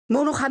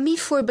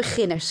Monogamie voor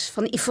beginners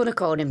van Yvonne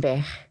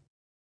Kroonenberg.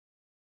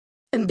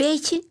 Een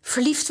beetje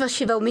verliefd was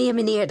je wel meer,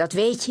 meneer, dat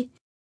weet je.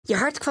 Je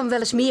hart kwam wel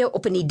eens meer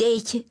op een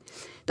ideetje.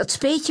 Dat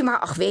speet je, maar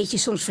ach weet je,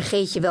 soms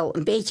vergeet je wel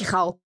een beetje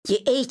gauw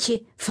je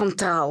eetje van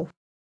trouw.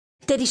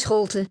 Teddy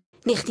Scholte,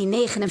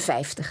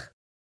 1959.